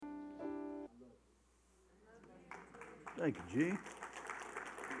Thank you, G.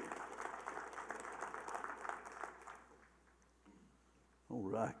 All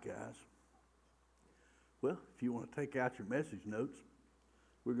right, guys. Well, if you want to take out your message notes,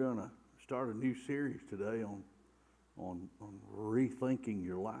 we're going to start a new series today on rethinking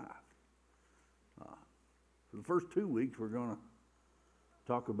your life. For the first 2 weeks, we're going to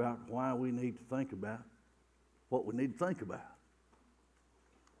talk about why we need to think about what we need to think about.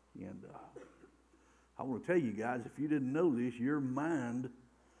 And I want to tell you guys, if you didn't know this, your mind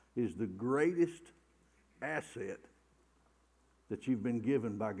is the greatest asset that you've been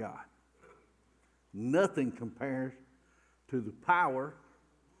given by God. Nothing compares to the power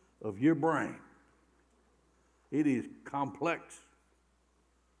of your brain. It is complex.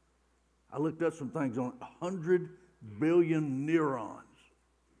 I looked up some things on 100 billion neurons.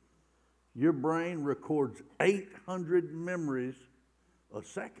 Your brain records 800 memories a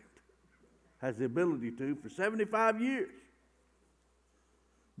second. Has the ability to for 75 years.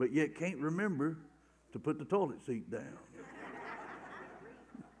 But yet can't remember to put the toilet seat down.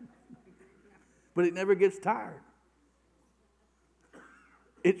 But it never gets tired.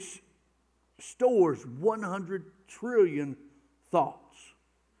 It stores 100 trillion thoughts.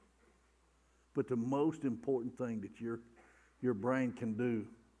 But the most important thing that your brain can do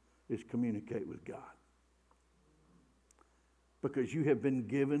is communicate with God. Because you have been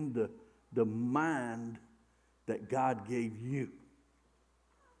given the mind that God gave you.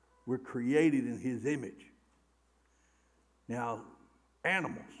 We're created in His image. Now,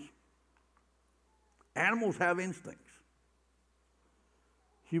 animals have instincts.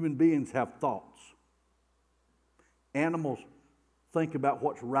 Human beings have thoughts. Animals think about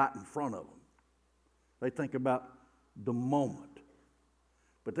what's right in front of them. They think about the moment.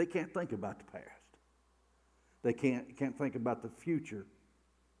 But they can't think about the past. They can't think about the future.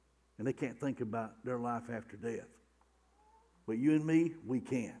 And they can't think about their life after death. But you and me, we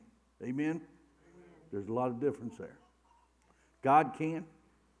can. Amen? There's a lot of difference there. God can.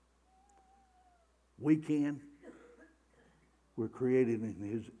 We can. We're created in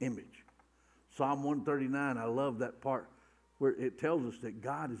His image. Psalm 139, I love that part where it tells us that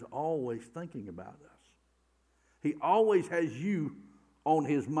God is always thinking about us. He always has you on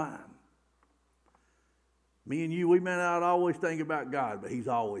His mind. Me and you, we may not always think about God, but He's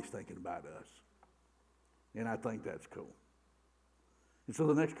always thinking about us. And I think that's cool. And so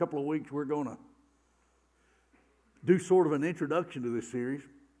the next couple of weeks, we're going to do sort of an introduction to this series,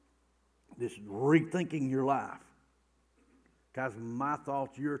 this rethinking your life. Guys, my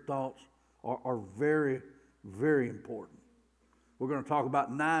thoughts, your thoughts are very, very important. We're going to talk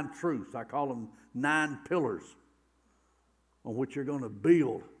about 9 truths. I call them 9 pillars on which you're going to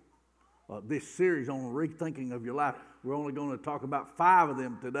build this series on rethinking of your life. We're only going to talk about 5 of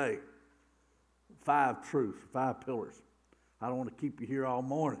them today. 5 truths, 5 pillars. I don't want to keep you here all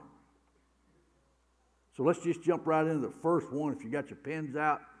morning. So let's just jump right into the first one. If you got your pens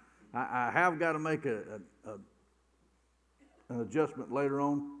out, I have got to make an adjustment later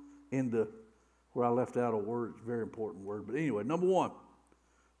on in where I left out a word. It's a very important word. But anyway, number 1,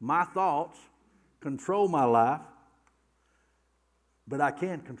 my thoughts control my life, but I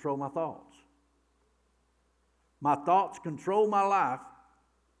can't control my thoughts. My thoughts control my life,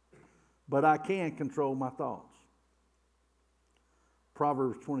 but I can control my thoughts.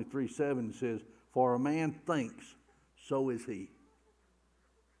 Proverbs 23:7 says, "For a man thinks, so is he."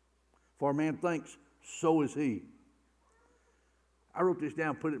 For a man thinks, so is he. I wrote this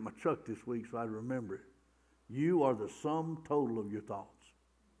down, put it in my truck this week so I'd remember it. You are the sum total of your thoughts.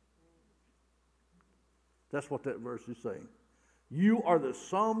 That's what that verse is saying. You are the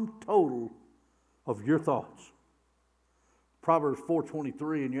sum total of your thoughts. Proverbs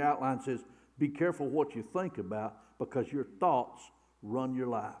 4:23 in your outline says, "Be careful what you think about, because your thoughts run your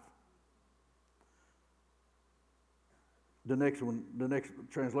life." The next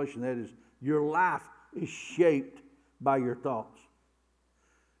translation of that is, your life is shaped by your thoughts.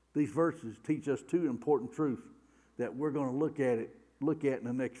 These verses teach us 2 important truths that we're going to look at in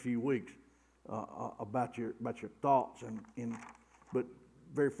the next few weeks about your thoughts. But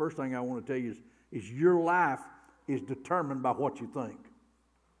very first thing I want to tell you is your life is determined by what you think.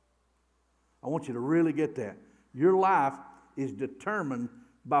 I want you to really get that. Your life is determined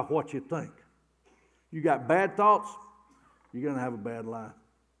by what you think. You got bad thoughts, you're going to have a bad life.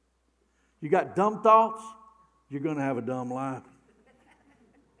 You got dumb thoughts, you're going to have a dumb life.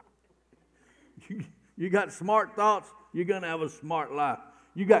 You got smart thoughts, you're going to have a smart life.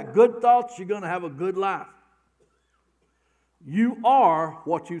 You got good thoughts, you're going to have a good life. You are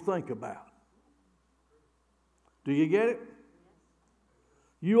what you think about. Do you get it?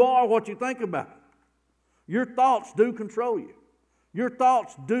 You are what you think about. Your thoughts do control you. Your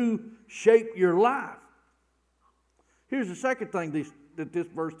thoughts do shape your life. Here's the second thing that this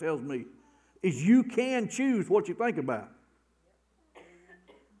verse tells me, is you can choose what you think about.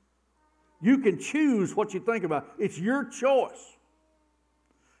 You can choose what you think about. It's your choice.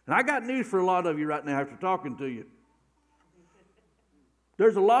 And I got news for a lot of you right now after talking to you.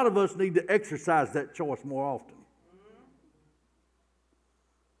 There's a lot of us need to exercise that choice more often.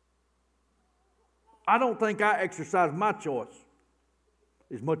 I don't think I exercise my choice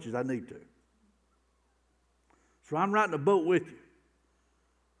as much as I need to. So I'm right in the boat with you.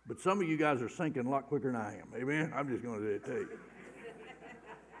 But some of you guys are sinking a lot quicker than I am. Amen? I'm just going to do it to you.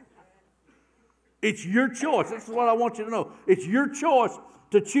 It's your choice. This is what I want you to know. It's your choice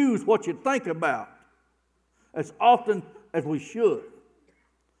to choose what you think about as often as we should.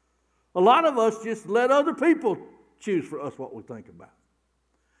 A lot of us just let other people choose for us what we think about.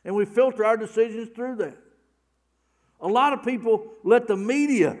 And we filter our decisions through that. A lot of people let the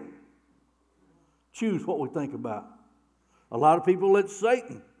media choose what we think about. A lot of people let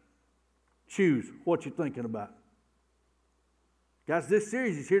Satan choose what you're thinking about. Guys, this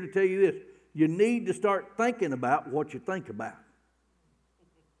series is here to tell you this. You need to start thinking about what you think about.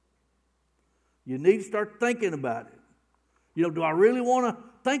 You need to start thinking about it. You know, do I really want to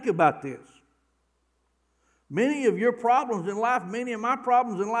think about this? Many of your problems in life, many of my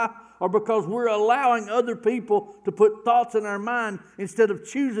problems in life are because we're allowing other people to put thoughts in our mind instead of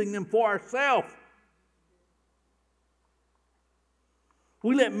choosing them for ourselves.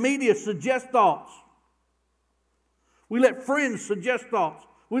 We let media suggest thoughts. We let friends suggest thoughts.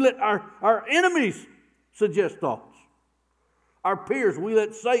 We let our enemies suggest thoughts. Our peers, we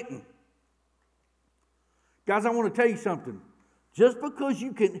let Satan. Guys, I want to tell you something. Just because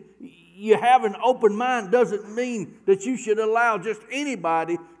you have an open mind doesn't mean that you should allow just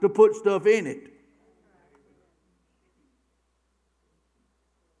anybody to put stuff in it.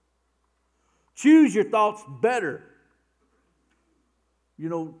 Choose your thoughts better. You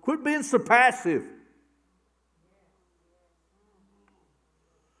know, quit being so passive.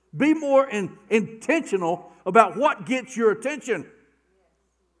 Be more intentional about what gets your attention.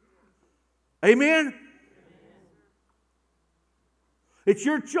 Amen? It's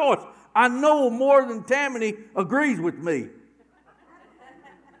your choice. I know more than Tammany agrees with me.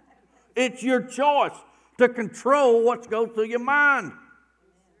 It's your choice to control what goes through your mind.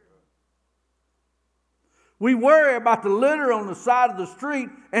 We worry about the litter on the side of the street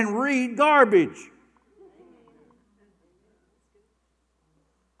and read garbage.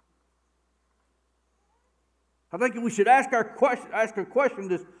 I think we should ask a question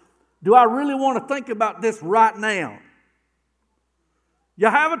this: do I really want to think about this right now? You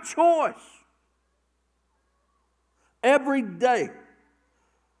have a choice every day.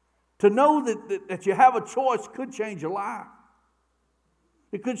 To know that you have a choice could change your life.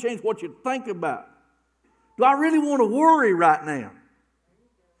 It could change what you think about. Do I really want to worry right now?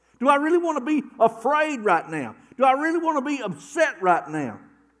 Do I really want to be afraid right now? Do I really want to be upset right now?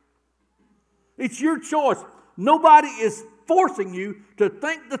 It's your choice. Nobody is forcing you to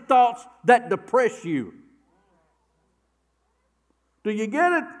think the thoughts that depress you. Do you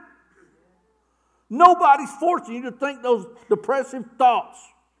get it? Nobody's forcing you to think those depressive thoughts.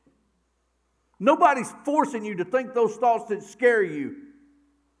 Nobody's forcing you to think those thoughts that scare you.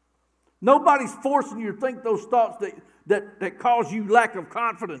 Nobody's forcing you to think those thoughts that cause you lack of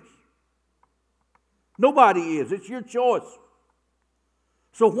confidence. Nobody is. It's your choice.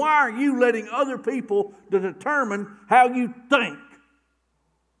 So why are you letting other people to determine how you think?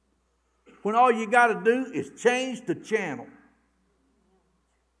 When all you got to do is change the channel.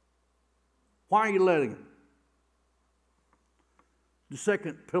 Why are you letting them? The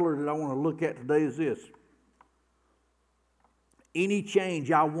second pillar that I want to look at today is this. Any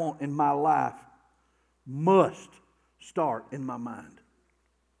change I want in my life must start in my mind.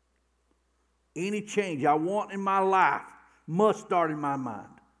 Any change I want in my life must start in my mind.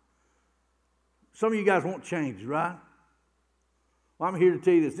 Some of you guys want change, right? Well, I'm here to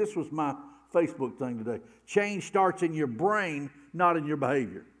tell you this. This was my Facebook thing today. Change starts in your brain, not in your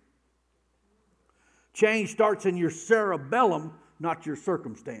behavior. Change starts in your cerebellum, not your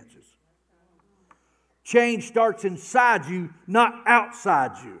circumstances. Change starts inside you, not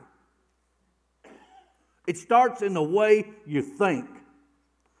outside you. It starts in the way you think.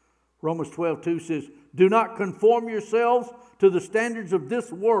 Romans 12:2 says, do not conform yourselves to the standards of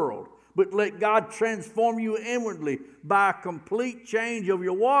this world, but let God transform you inwardly by a complete change of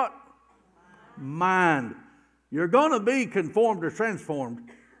your what? Mind. You're going to be conformed or transformed.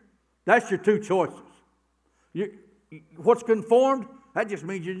 That's your two choices. What's conformed? That just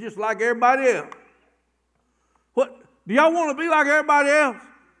means you're just like everybody else. Do y'all want to be like everybody else?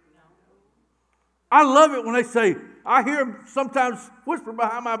 I love it when they say, I hear them sometimes whisper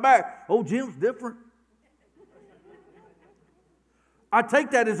behind my back, oh, Jim's different. I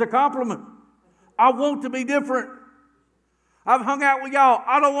take that as a compliment. I want to be different. I've hung out with y'all.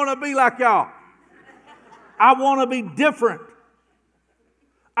 I don't want to be like y'all. I want to be different.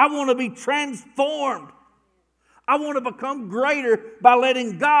 I want to be transformed. I want to become greater by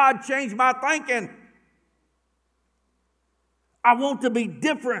letting God change my thinking. I want to be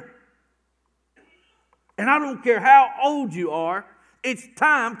different. And I don't care how old you are, it's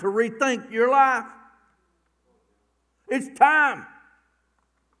time to rethink your life. It's time.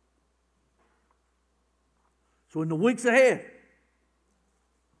 So in the weeks ahead,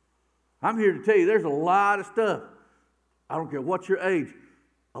 I'm here to tell you there's a lot of stuff. I don't care what your age.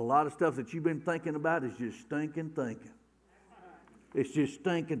 A lot of stuff that you've been thinking about is just stinking thinking. It's just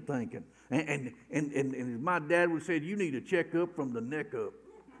stinking thinking. And as my dad would say, you need a checkup from the neck up.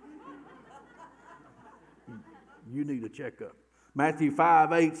 You need a checkup. Matthew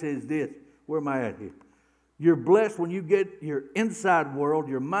 5:8 says this. Where am I at here? You're blessed when you get your inside world,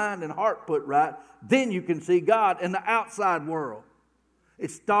 your mind and heart put right. Then you can see God in the outside world.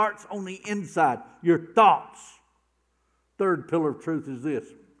 It starts on the inside, your thoughts. Third pillar of truth is this.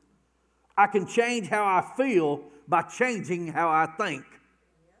 I can change how I feel by changing how I think.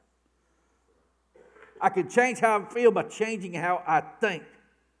 I can change how I feel by changing how I think.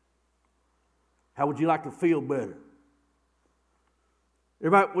 How would you like to feel better?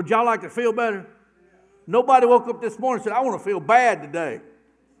 Everybody, would y'all like to feel better? Nobody woke up this morning and said, I want to feel bad today.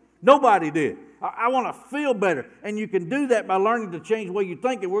 Nobody did. I want to feel better. And you can do that by learning to change the way you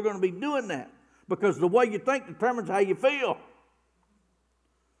think, and we're going to be doing that. Because the way you think determines how you feel.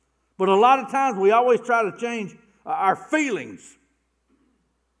 But a lot of times we always try to change our feelings.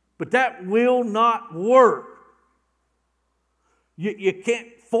 But that will not work. You can't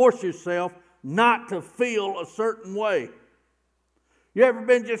force yourself not to feel a certain way. You ever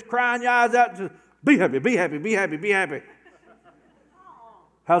been just crying your eyes out and just, be happy, be happy, be happy, be happy.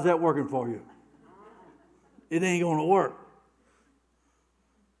 How's that working for you? It ain't going to work.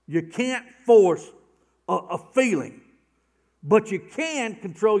 You can't force a feeling, but you can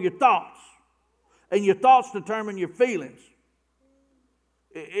control your thoughts. And your thoughts determine your feelings.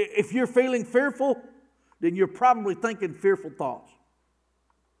 If you're feeling fearful, then you're probably thinking fearful thoughts.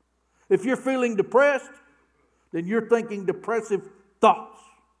 If you're feeling depressed, then you're thinking depressive thoughts.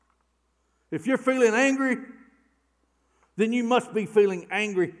 If you're feeling angry, then you must be feeling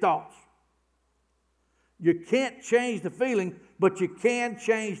angry thoughts. You can't change the feeling, but you can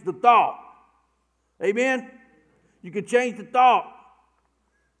change the thought. Amen? You can change the thought.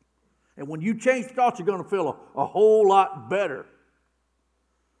 And when you change the thoughts, you're going to feel a whole lot better.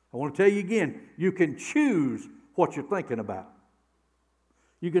 I want to tell you again, you can choose what you're thinking about.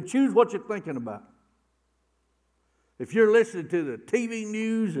 You can choose what you're thinking about. If you're listening to the TV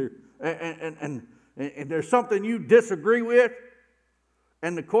news and there's something you disagree with,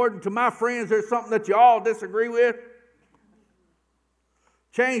 and according to my friends, there's something that you all disagree with,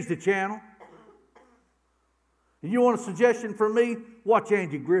 change the channel. And you want a suggestion from me? Watch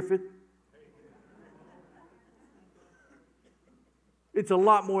Andy Griffith. It's a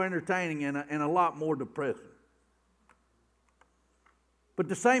lot more entertaining and a lot more depressing. But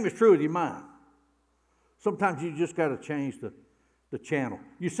the same is true with your mind. Sometimes you just got to change the channel.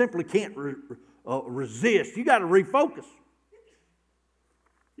 You simply can't resist. You got to refocus.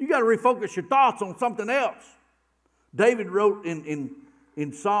 You got to refocus your thoughts on something else. David wrote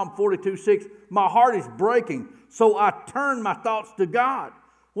in Psalm 42:6, my heart is breaking, so I turn my thoughts to God.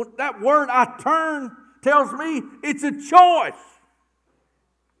 Well, that word I turn tells me it's a choice.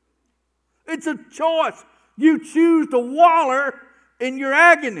 It's a choice. You choose to waller in your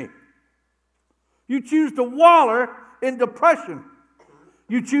agony. You choose to waller in depression.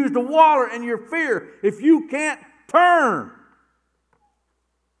 You choose to waller in your fear if you can't turn.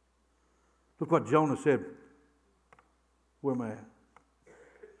 Look what Jonah said. Where am I at?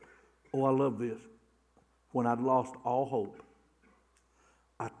 Oh, I love this. When I'd lost all hope,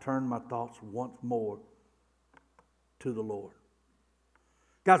 I turned my thoughts once more to the Lord.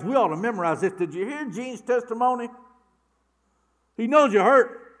 Guys, we ought to memorize this. Did you hear Gene's testimony? He knows you're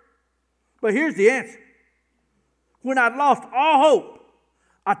hurt. But here's the answer. When I'd lost all hope,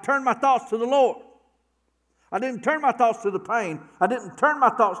 I turned my thoughts to the Lord. I didn't turn my thoughts to the pain. I didn't turn my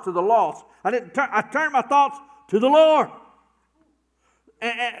thoughts to the loss. I turned my thoughts to the Lord.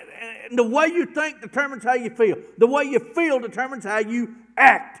 And the way you think determines how you feel. The way you feel determines how you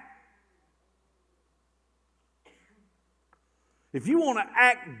act. If you want to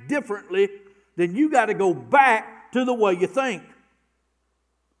act differently, then you got to go back to the way you think.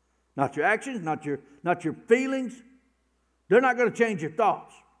 Not your actions, not your feelings. They're not going to change your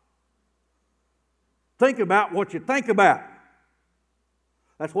thoughts. Think about what you think about.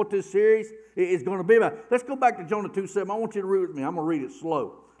 That's what this series is going to be about. Let's go back to Jonah 2:7. I want you to read with me. I'm going to read it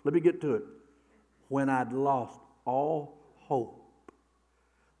slow. Let me get to it. When I'd lost all hope,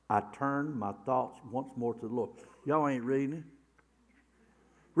 I turned my thoughts once more to the Lord. Y'all ain't reading it.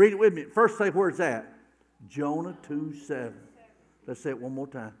 Read it with me. First say where it's at. Jonah 2:7. Let's say it one more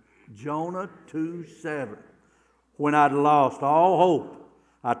time. Jonah 2:7. When I'd lost all hope,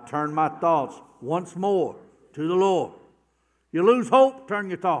 I turned my thoughts once more to the Lord. You lose hope, turn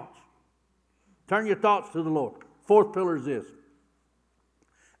your thoughts. Turn your thoughts to the Lord. Fourth pillar is this.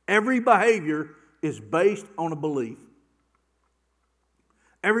 Every behavior is based on a belief.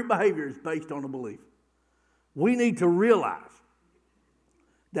 Every behavior is based on a belief. We need to realize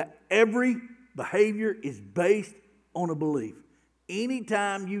that every behavior is based on a belief.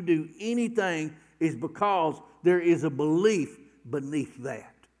 Anytime you do anything is because there is a belief beneath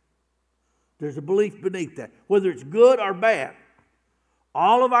that. There's a belief beneath that. Whether it's good or bad,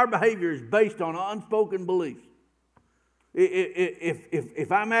 all of our behavior is based on unspoken beliefs.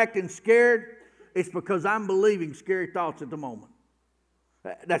 If I'm acting scared, it's because I'm believing scary thoughts at the moment.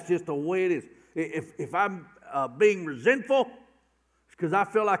 That's just the way it is. If I'm being resentful, it's because I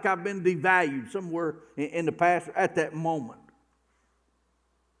feel like I've been devalued somewhere in the past at that moment.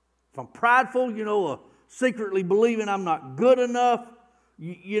 If I'm prideful, secretly believing I'm not good enough,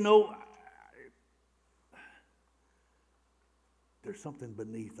 there's something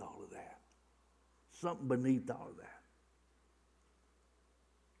beneath all of that. Something beneath all of that.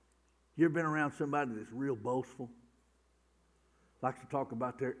 You ever been around somebody that's real boastful? Likes to talk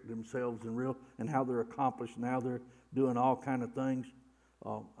about themselves and how they're accomplished and how they're doing all kind of things?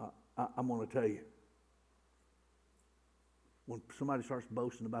 I'm going to tell you. When somebody starts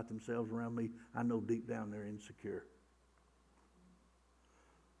boasting about themselves around me, I know deep down they're insecure.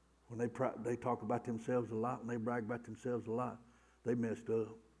 When they talk about themselves a lot and they brag about themselves a lot, they messed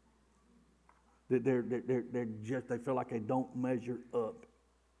up. They feel like they don't measure up.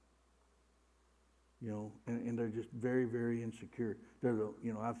 And they're just very, very insecure.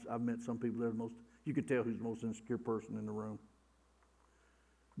 I've met some people that are you could tell who's the most insecure person in the room.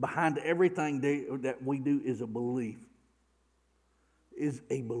 Behind everything that we do is a belief. Is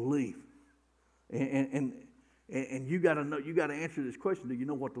a belief. And you got to know, you got to answer this question. Do you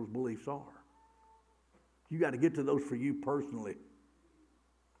know what those beliefs are? You got to get to those for you personally.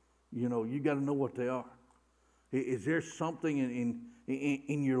 You got to know what they are. Is there something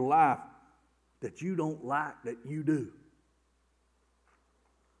in your life that you don't like that you do?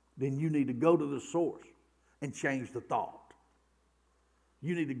 Then you need to go to the source and change the thought.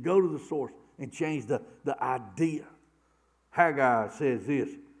 You need to go to the source and change the idea. Haggai says this: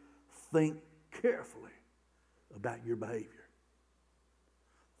 think carefully about your behavior.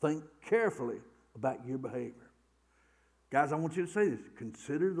 Think carefully about your behavior. Guys, I want you to say this.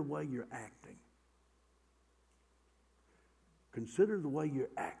 Consider the way you're acting. Consider the way you're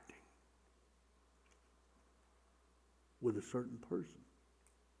acting with a certain person.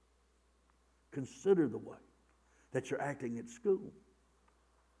 Consider the way that you're acting at school.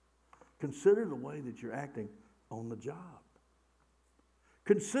 Consider the way that you're acting on the job.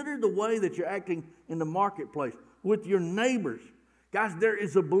 Consider the way that you're acting in the marketplace with your neighbors. Guys, there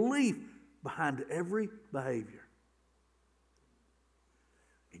is a belief behind every behavior.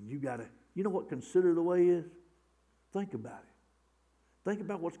 And you know what consider the way is? Think about it. Think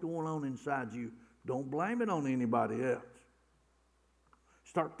about what's going on inside you. Don't blame it on anybody else.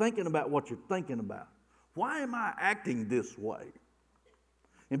 Start thinking about what you're thinking about. Why am I acting this way?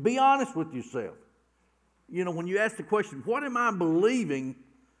 And be honest with yourself. When you ask the question, what am I believing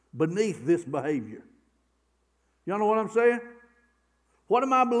beneath this behavior? Y'all know what I'm saying? What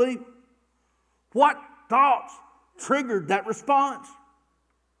am I believing? What thoughts triggered that response?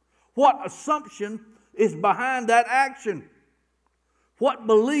 What assumption is behind that action? What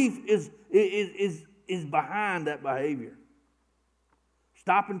belief is behind that behavior?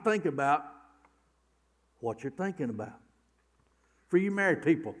 Stop and think about what you're thinking about. For you married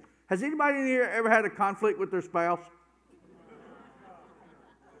people, has anybody in here ever had a conflict with their spouse?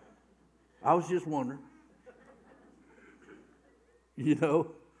 I was just wondering.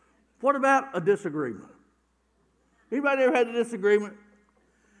 What about a disagreement? Anybody ever had a disagreement?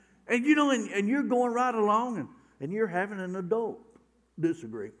 And and you're going right along and you're having an adult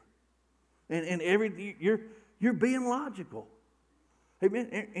disagreement. And you're being logical.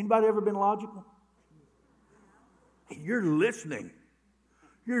 Anybody ever been logical? You're listening.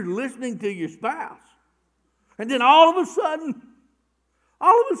 You're listening to your spouse. And then all of a sudden,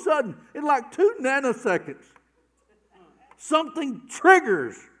 in like 2 nanoseconds, something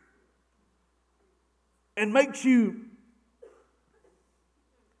triggers and makes you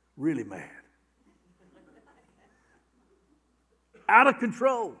really mad. Out of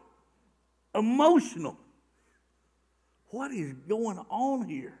control. Emotional. What is going on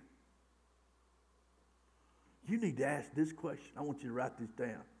here? You need to ask this question. I want you to write this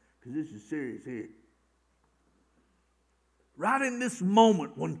down because this is serious here. Right in this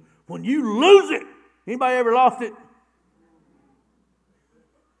moment when you lose it. Anybody ever lost it?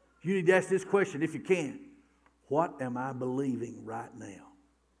 You need to ask this question if you can. What am I believing right now?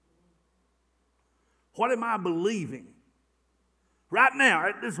 What am I believing right now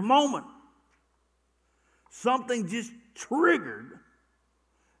at this moment? Something just triggered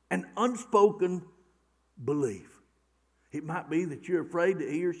an unspoken belief. It might be that you're afraid that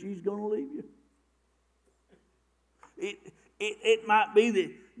he or she's going to leave you. It might be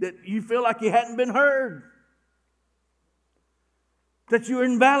that you feel like you hadn't been heard. That you were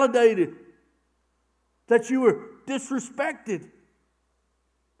invalidated. That you were disrespected.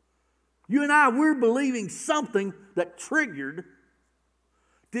 You and I, we're believing something that triggered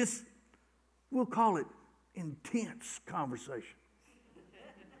this, we'll call it intense conversation.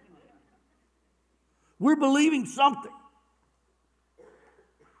 We're believing something.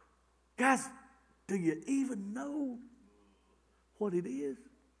 Guys, do you even know what it is?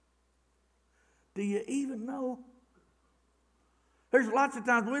 Do you even know? There's lots of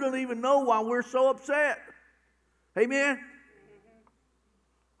times we don't even know why we're so upset. Amen?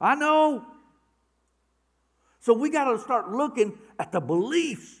 I know. So we got to start looking at the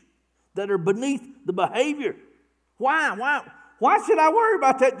beliefs that are beneath the behavior. Why should I worry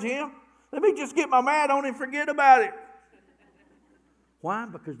about that, Jim? Let me just get my mad on and forget about it. Why?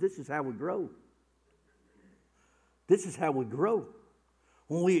 Because this is how we grow. This is how we grow.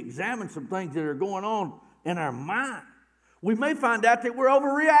 When we examine some things that are going on in our mind, we may find out that we're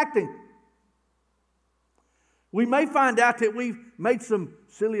overreacting. We may find out that we've made some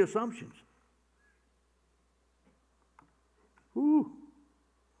silly assumptions. Ooh.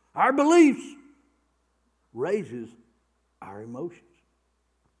 Our beliefs raises our emotions.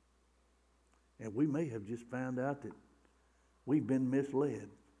 And we may have just found out that we've been misled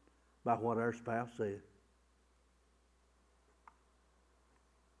by what our spouse said.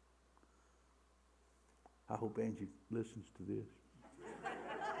 I hope Angie listens to this.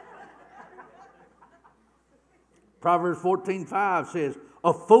 Proverbs 14:5 says,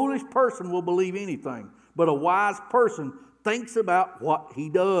 a foolish person will believe anything, but a wise person thinks about what he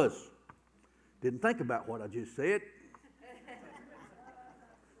does. Didn't think about what I just said.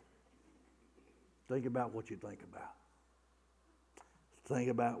 Think about what you think about. Think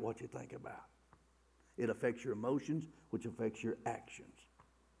about what you think about. It affects your emotions, which affects your actions.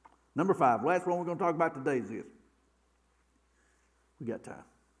 Number 5, last one we're going to talk about today is this. We got time.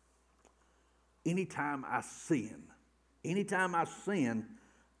 Anytime I sin,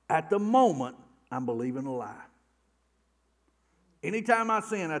 at the moment, I'm believing a lie. Anytime I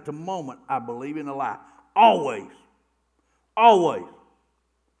sin, at the moment, I believe in a lie. Always. Always.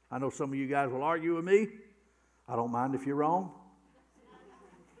 I know some of you guys will argue with me. I don't mind if you're wrong.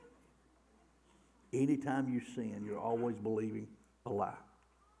 Anytime you sin, you're always believing a lie.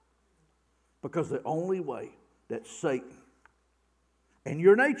 Because the only way that Satan and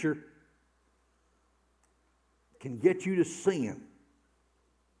your nature can get you to sin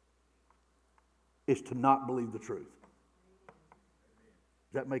is to not believe the truth.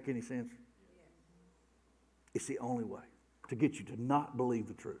 Does that make any sense? It's the only way to get you to not believe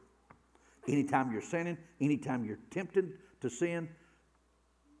the truth. Anytime you're sinning, anytime you're tempted to sin,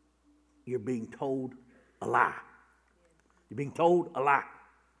 you're being told a lie. You're being told a lie.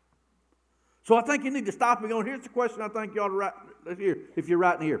 So I think you need to stop and go, here's the question I think you ought to write here. If you're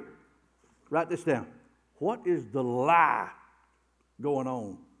writing here, write this down. What is the lie going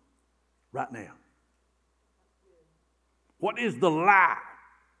on right now? What is the lie?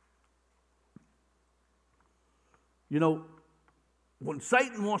 You know, when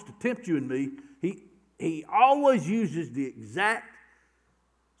Satan wants to tempt you and me, he always uses the exact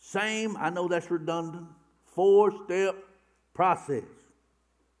same, I know that's redundant, 4-step process.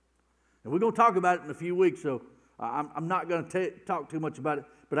 And we're going to talk about it in a few weeks, so I'm not going to talk too much about it,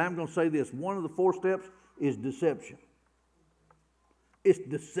 but I'm going to say this. One of the 4 steps is deception. It's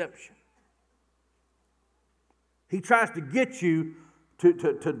deception. He tries to get you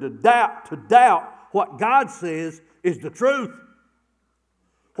to doubt what God says is the truth.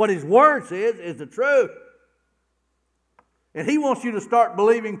 What His Word says is the truth. And he wants you to start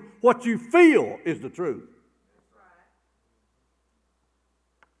believing what you feel is the truth.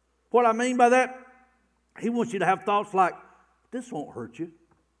 What I mean by that, He wants you to have thoughts like, this won't hurt you.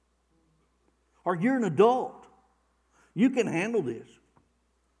 Or you're an adult. You can handle this.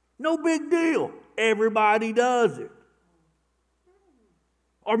 No big deal. Everybody does it.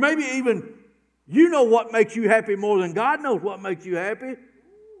 Or maybe even, you know what makes you happy more than God knows what makes you happy.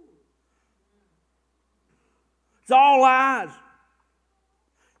 It's all lies.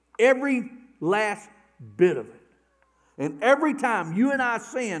 Every last bit of it. And every time you and I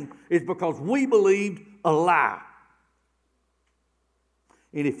sin is because we believed a lie.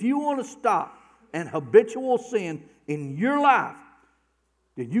 And if you want to stop an habitual sin in your life,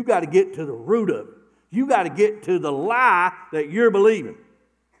 then you got to get to the root of it. You got to get to the lie that you're believing.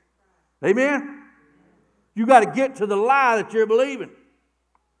 Amen? You got to get to the lie that you're believing.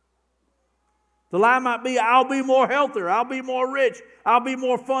 The lie might be, I'll be more healthier. I'll be more rich. I'll be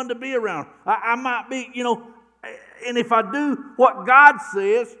more fun to be around. I might be, and if I do what God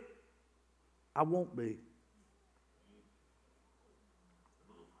says, I won't be.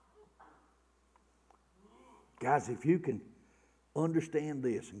 Guys, if you can understand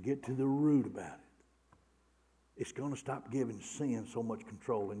this and get to the root about it, it's going to stop giving sin so much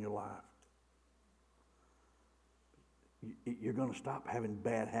control in your life. You're going to stop having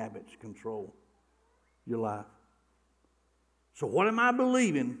bad habits control your life. So what am I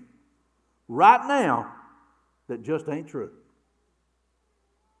believing right now that just ain't true?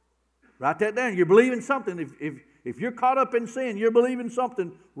 Write that down. You're believing something. If you're caught up in sin, you're believing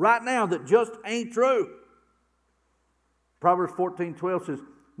something right now that just ain't true. Proverbs 14:12 says,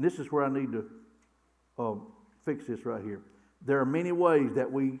 and this is where I need to fix this right here. There are many ways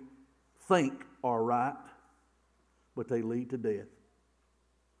that we think are right, but they lead to death.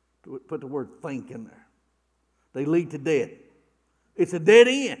 Put the word think in there. They lead to death. It's a dead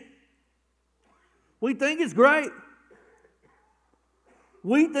end. We think it's great.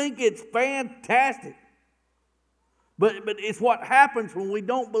 We think it's fantastic. But it's what happens when we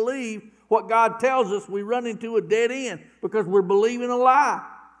don't believe what God tells us. We run into a dead end because we're believing a lie.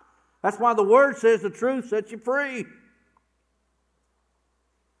 That's why the Word says the truth sets you free.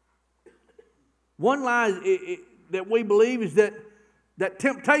 One lie that we believe is that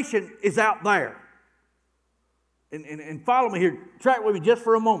temptation is out there. And follow me here. Track with me just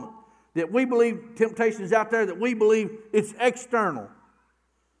for a moment. That we believe temptation is out there. That we believe it's external.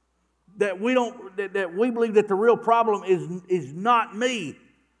 That we believe that the real problem is not me.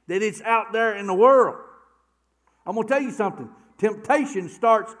 That it's out there in the world. I'm going to tell you something. Temptation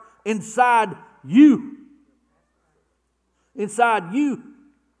starts inside you. Inside you.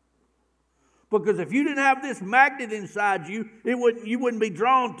 Because if you didn't have this magnet inside you, you wouldn't be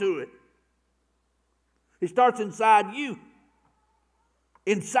drawn to it. It starts inside you.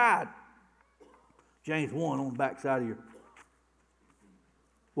 Inside. James 1 on the back side of your...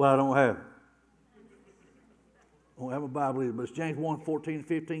 Well, I don't have a Bible either, but it's James 1, 14 and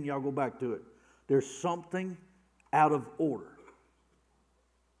 15. Y'all go back to it. There's something out of order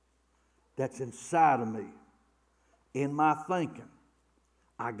that's inside of me. In my thinking,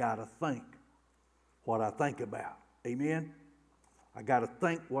 I got to think what I think about. Amen? I got to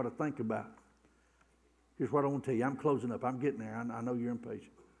think what I think about. Here's what I want to tell you. I'm closing up. I'm getting there. I know you're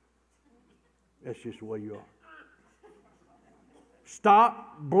impatient. That's just the way you are.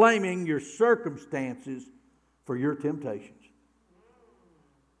 Stop blaming your circumstances for your temptations.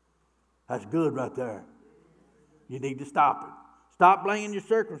 That's good right there. You need to stop it. Stop blaming your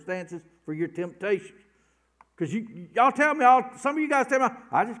circumstances for your temptations. Because y'all tell me, some of you guys tell me,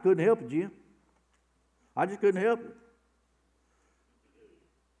 I just couldn't help it, Jim. I just couldn't help it.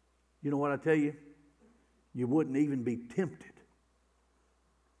 You know what I tell you? You wouldn't even be tempted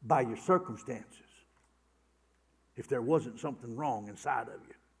by your circumstances if there wasn't something wrong inside of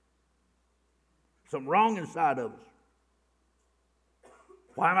you. Something wrong inside of us.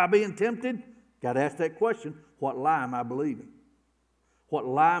 Why am I being tempted? Got to ask that question. What lie am I believing? What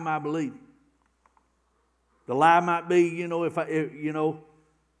lie am I believing? The lie might be,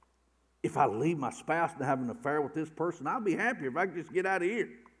 if I leave my spouse and have an affair with this person, I'll be happier if I can just get out of here.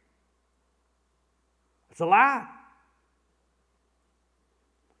 It's a lie.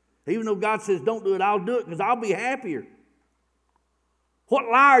 Even though God says don't do it, I'll do it because I'll be happier. What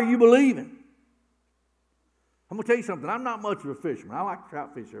lie are you believing? I'm going to tell you something. I'm not much of a fisherman. I like to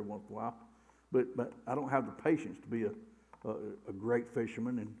trout fish every once in a while, but I don't have the patience to be a great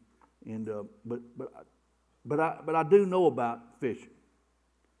fisherman. But I do know about fishing.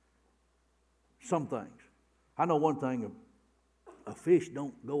 Some things. I know one thing. A fish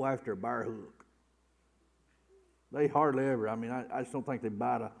don't go after a bar hook. They hardly ever. I just don't think they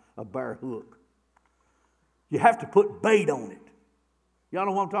bite a bar hook. You have to put bait on it. Y'all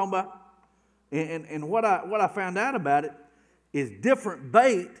know what I'm talking about? And what I found out about it is different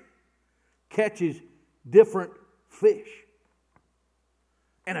bait catches different fish.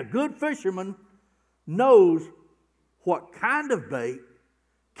 And a good fisherman knows what kind of bait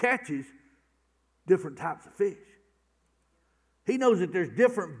catches different types of fish. He knows that there's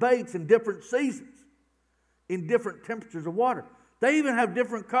different baits in different seasons, in different temperatures of water. They even have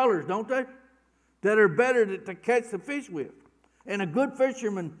different colors, don't they? That are better to catch the fish with. And a good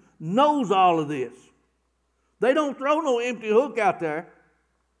fisherman knows all of this. They don't throw no empty hook out there.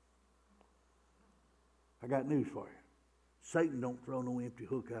 I got news for you. Satan don't throw no empty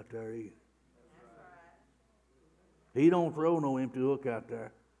hook out there either. He don't throw no empty hook out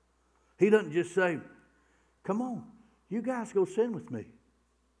there. He doesn't just say, come on, you guys go sin with me.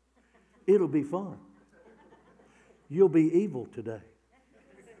 It'll be fun. You'll be evil today.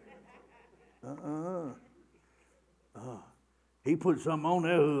 He put something on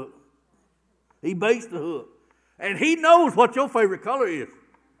that hook. He baits the hook. And he knows what your favorite color is.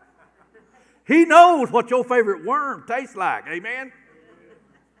 He knows what your favorite worm tastes like. Amen?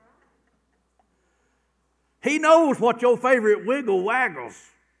 He knows what your favorite wiggle waggles.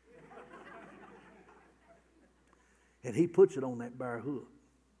 And he puts it on that bare hook.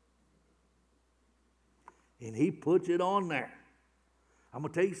 And he puts it on there. I'm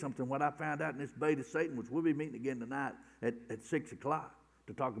going to tell you something. What I found out in this bait of Satan, which we'll be meeting again tonight at 6 o'clock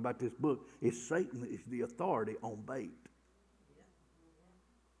to talk about this book, is Satan is the authority on bait.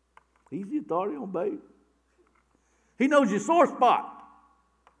 He's the authority on bait. He knows your sore spot.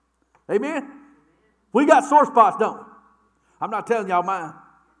 Amen? We got sore spots, don't we? I'm not telling y'all mine.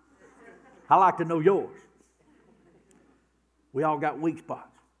 I like to know yours. We all got weak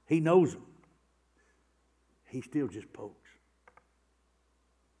spots. He knows them. He still just pokes.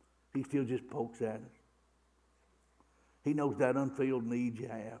 He still just pokes at us. He knows that unfilled need you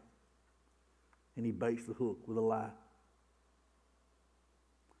have. And he baits the hook with a lie.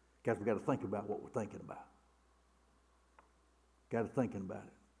 Guys, we've got to think about what we're thinking about. Got to thinking about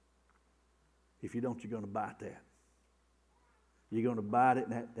it. If you don't, you're going to bite that. You're going to bite it,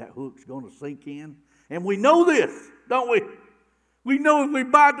 and that hook's going to sink in. And we know this, don't we? We know if we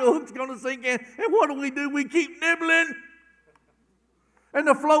bite, the hook's going to sink in. And what do? We keep nibbling. And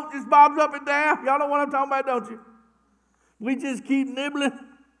the float just bobs up and down. Y'all know what I'm talking about, don't you? We just keep nibbling,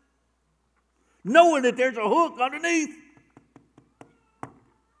 knowing that there's a hook underneath.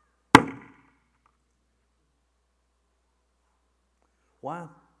 Why?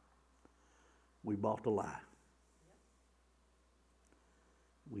 We bought the lie.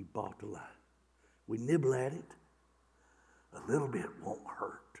 We bought the lie. We nibble at it. A little bit won't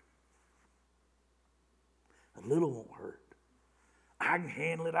hurt. A little won't hurt. I can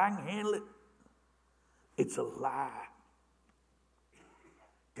handle it. It's a lie.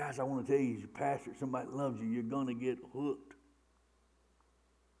 Guys, I want to tell you, as a pastor, somebody loves you, you're going to get hooked.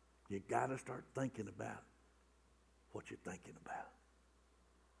 You got to start thinking about what you're thinking about.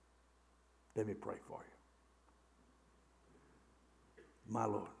 Let me pray for you. My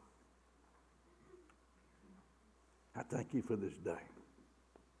Lord, I thank you for this day.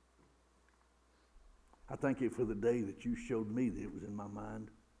 I thank you for the day that you showed me that it was in my mind.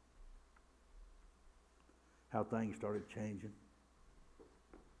 How things started changing.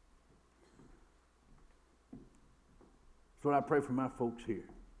 So I pray for my folks here.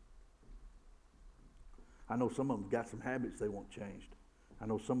 I know some of them got some habits they want changed. I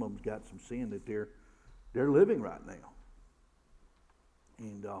know some of them's got some sin that they're living right now.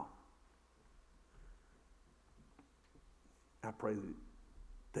 And I pray that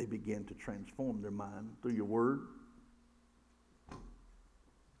they begin to transform their mind through your word.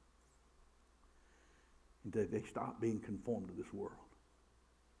 And that they stop being conformed to this world.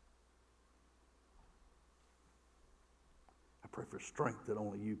 I pray for strength that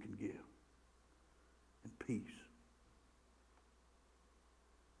only you can give. And peace.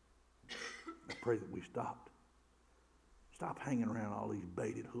 I pray that we stop hanging around all these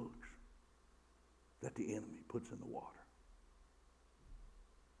baited hooks that the enemy puts in the water.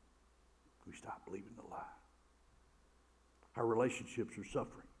 We stop believing the lie. Our relationships are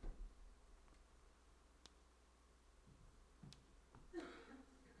suffering.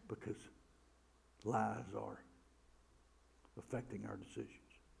 Because lies are affecting our decisions.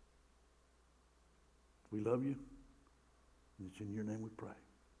 We love you. And it's in your name we pray.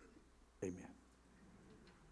 Amen.